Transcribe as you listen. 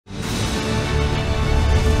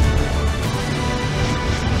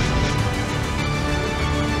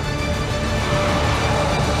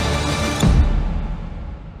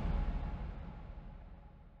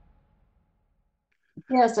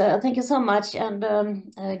Yes, thank you so much, and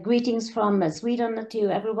greetings from Sweden to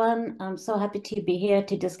everyone. I'm so happy to be here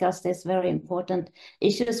to discuss this very important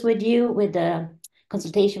issues with you, with the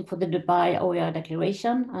consultation for the Dubai OER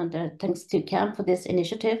Declaration, and thanks to Cam for this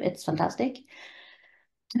initiative. It's fantastic.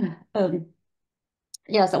 Um,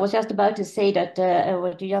 yes, I was just about to say that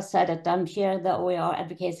what you just said, that I'm chairing the OER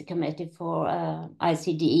Advocacy Committee for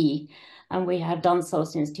ICDE, and we have done so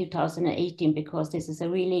since 2018 because this is a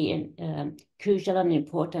really crucial and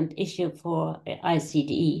important issue for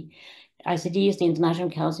ICDE. ICDE is the International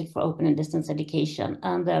Council for Open and Distance Education,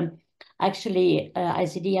 and actually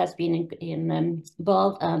ICDE has been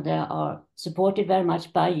involved and are supported very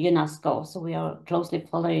much by UNESCO, so we are closely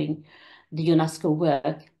following the UNESCO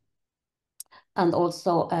work. And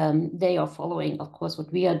also they are following, of course, what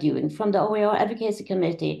we are doing. From the OER Advocacy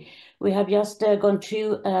Committee, we have just gone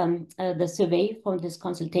through the survey from this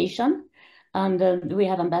consultation. And we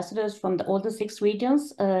have ambassadors from all the 6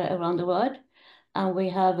 regions around the world. And we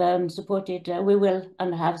have supported, we will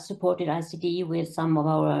and have supported ICD with some of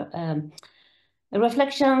our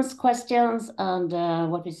reflections, questions, and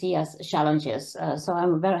what we see as challenges. So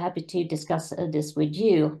I'm very happy to discuss this with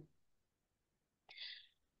you.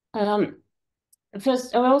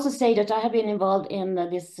 First, I will also say that I have been involved in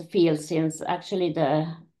this field since actually the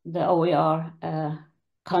OER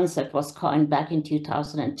concept was coined back in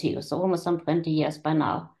 2002, so almost some 20 years by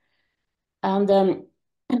now. And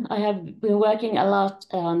I have been working a lot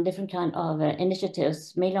on different kind of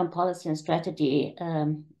initiatives, mainly on policy and strategy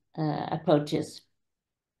approaches.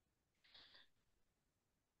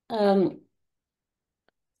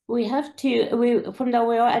 We have to, from the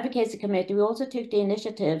OER Advocacy Committee, we also took the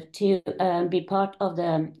initiative to be part of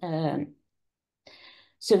the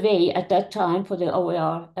survey at that time for the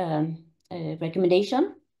OER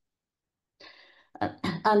recommendation.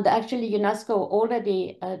 And actually UNESCO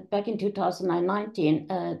already back in 2019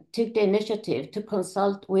 took the initiative to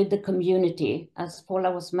consult with the community. As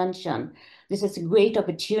Paula was mentioned, this is a great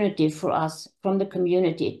opportunity for us from the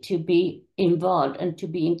community to be involved and to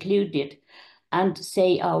be included and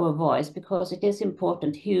say our voice, because it is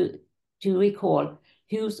important to recall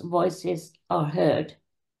whose voices are heard.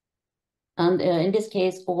 And in this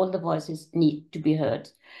case, all the voices need to be heard.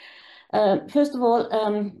 First of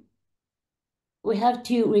all, we have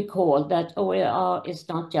to recall that OER is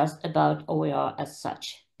not just about OER as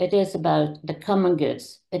such. It is about the common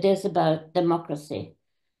goods. It is about democracy.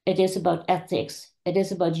 It is about ethics. It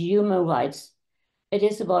is about human rights. It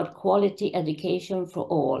is about quality education for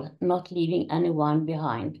all, not leaving anyone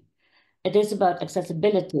behind. It is about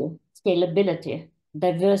accessibility, scalability,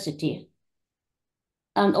 diversity,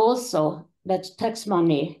 and also that tax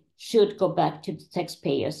money should go back to the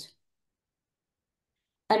taxpayers.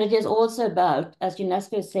 And it is also about, as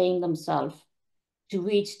UNESCO is saying themselves, to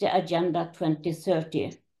reach the Agenda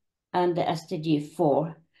 2030 and the SDG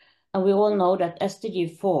 4. And we all know that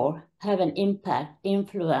SDG 4 have an impact,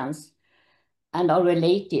 influence, and are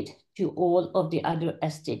related to all of the other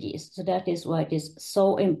SDGs. So that is why it is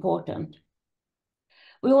so important.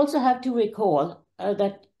 We also have to recall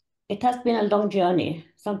that it has been a long journey,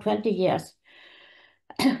 some 20 years.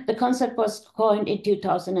 The concept was coined in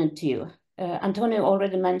 2002. Antonio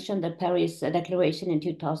already mentioned the Paris Declaration in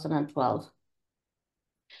 2012.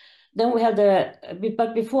 Then we have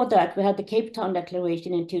but before that, we had the Cape Town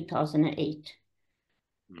Declaration in 2008.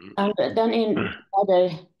 And then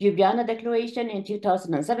the Ljubljana Declaration in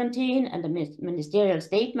 2017 and the ministerial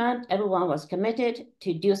statement, everyone was committed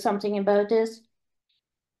to do something about this.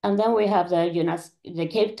 And then we have the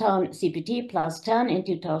Cape Town CPT +10 in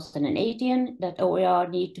 2018, that OER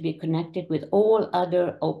need to be connected with all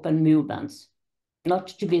other open movements, not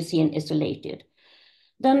to be seen isolated.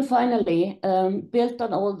 Then finally, built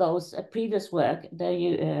on all those previous work,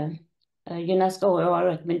 the UNESCO OER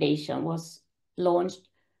recommendation was launched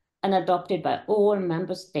and adopted by all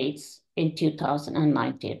member states in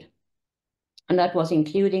 2019. And that was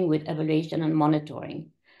including with evaluation and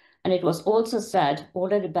monitoring. And it was also said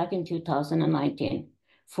already back in 2019,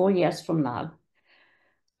 4 years from now,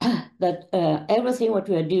 that everything what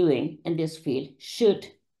we are doing in this field should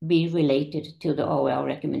be related to the OER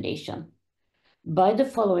recommendation. By the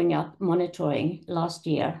following up monitoring last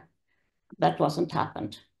year, that wasn't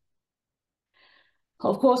happened.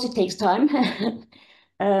 Of course, it takes time.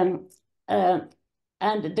 And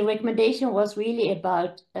the recommendation was really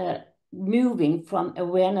about moving from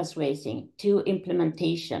awareness raising to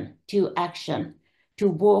implementation, to action, to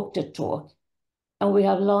walk the talk. And we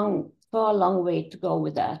have far long way to go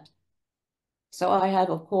with that. So I have,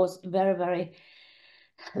 of course, very, very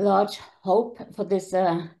large hope for this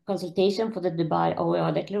consultation for the Dubai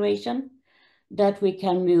OER Declaration, that we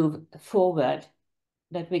can move forward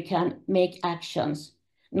that we can make actions,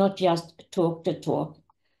 not just talk the talk,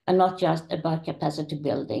 and not just about capacity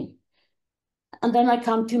building. And then I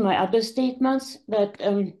come to my other statements that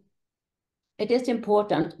it is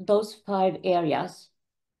important, those 5 areas,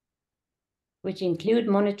 which include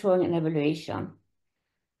monitoring and evaluation,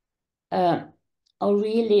 are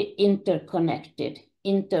really interconnected,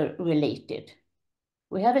 interrelated.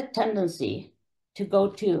 We have a tendency to go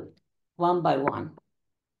to one by one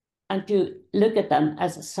and to look at them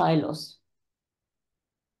as silos.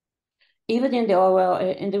 Even in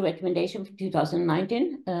the recommendation for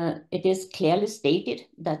 2019, it is clearly stated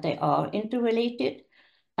that they are interrelated.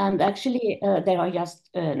 And actually, there are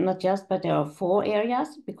but there are 4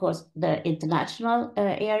 areas, because the international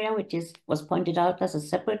area, which was pointed out as a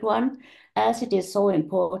separate one, as it is so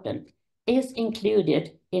important, is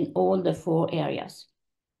included in all the 4 areas.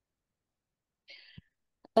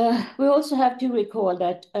 We also have to recall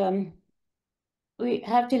that we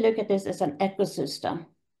have to look at this as an ecosystem,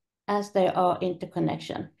 as they are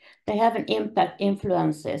interconnection. They have an impact,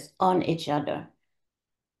 influences on each other.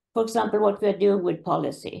 For example, what we're doing with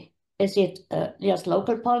policy. Is it just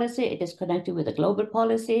local policy? It is connected with a global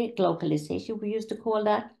policy, globalization we used to call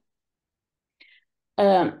that.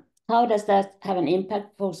 How does that have an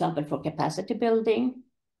impact, for example, for capacity building,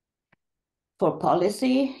 for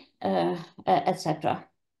policy, etc.?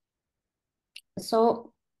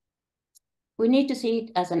 So we need to see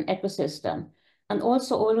it as an ecosystem. And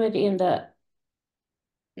also already in the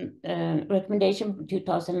recommendation from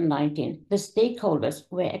 2019, the stakeholders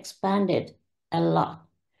were expanded a lot.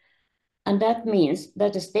 And that means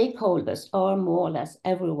that the stakeholders are more or less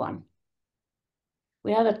everyone.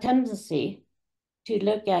 We have a tendency to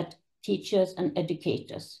look at teachers and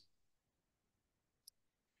educators.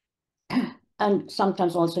 And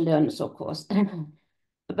sometimes also learners, of course.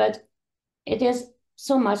 But it is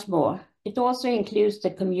so much more. It also includes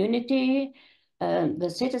the community, the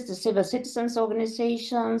civil citizens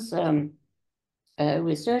organizations,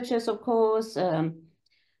 researchers, of course, a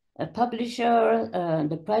publisher,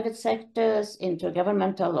 the private sectors,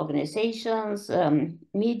 intergovernmental organizations,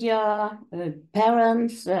 media,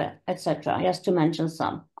 parents, etc., just to mention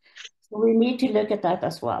some. So we need to look at that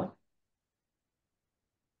as well.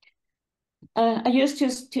 I used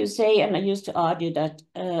to say, and I used to argue that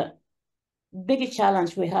bigger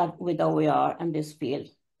challenge we have with OER and this field,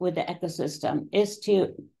 with the ecosystem, is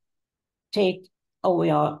to take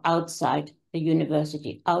OER outside the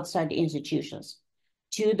university, outside the institutions,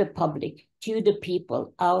 to the public, to the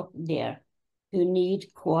people out there who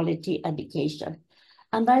need quality education.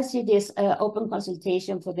 And I see this open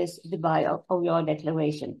consultation for this Dubai OER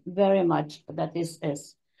declaration very much that this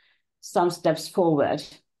is some steps forward,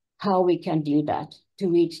 how we can do that to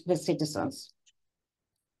reach the citizens.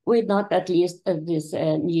 With not at least this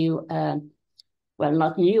new, well,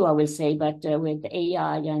 not new, I will say, but with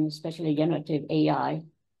AI and especially generative AI.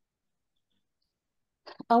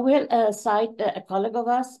 I will cite a colleague of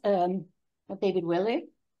us, David Willey,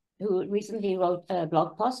 who recently wrote a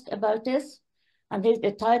blog post about this. And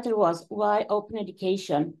the title was Why Open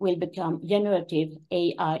Education Will Become Generative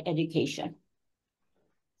AI Education.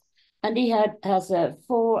 And he has a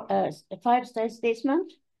 5-stage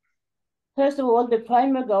statement. First of all, the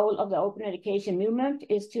primary goal of the open education movement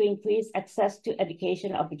is to increase access to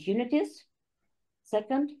education opportunities.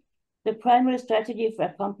 Second, the primary strategy for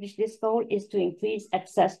accomplish this goal is to increase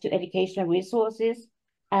access to educational resources.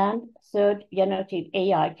 And third, generative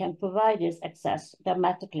AI can provide this access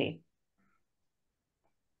dramatically.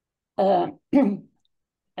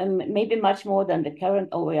 Maybe much more than the current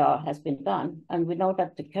OER has been done. And we know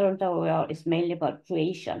that the current OER is mainly about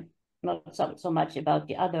creation, not so much about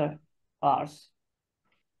the other R's.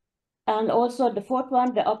 And also the 4th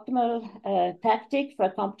one, the optimal tactic for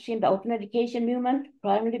accomplishing the open education movement,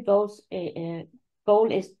 primary goal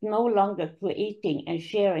is no longer creating and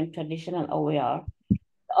sharing traditional OER.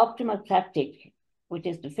 The optimal tactic, which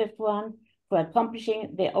is the 5th one, for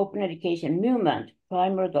accomplishing the open education movement,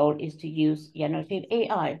 primary goal is to use generative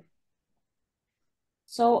AI.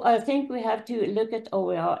 So I think we have to look at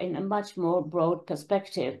OER in a much more broad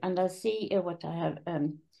perspective. And I see what I have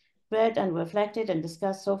read and reflected and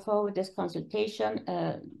discussed so far with this consultation,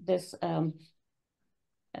 this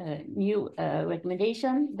new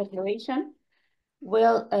recommendation, declaration,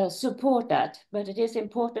 will support that. But it is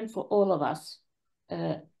important for all of us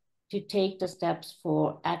to take the steps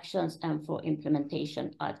for actions and for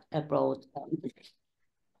implementation at a broad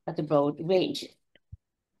range.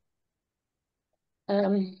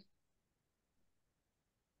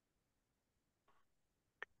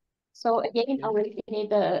 So again, I will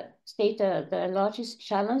state the largest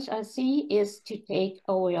challenge I see is to take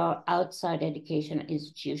OER outside education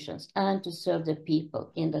institutions and to serve the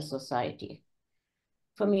people in the society.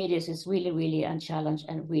 For me, this is really, really a challenge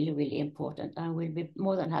and really, really important. I will be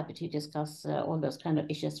more than happy to discuss all those kind of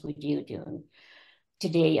issues with you during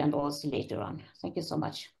today and also later on. Thank you so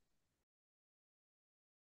much.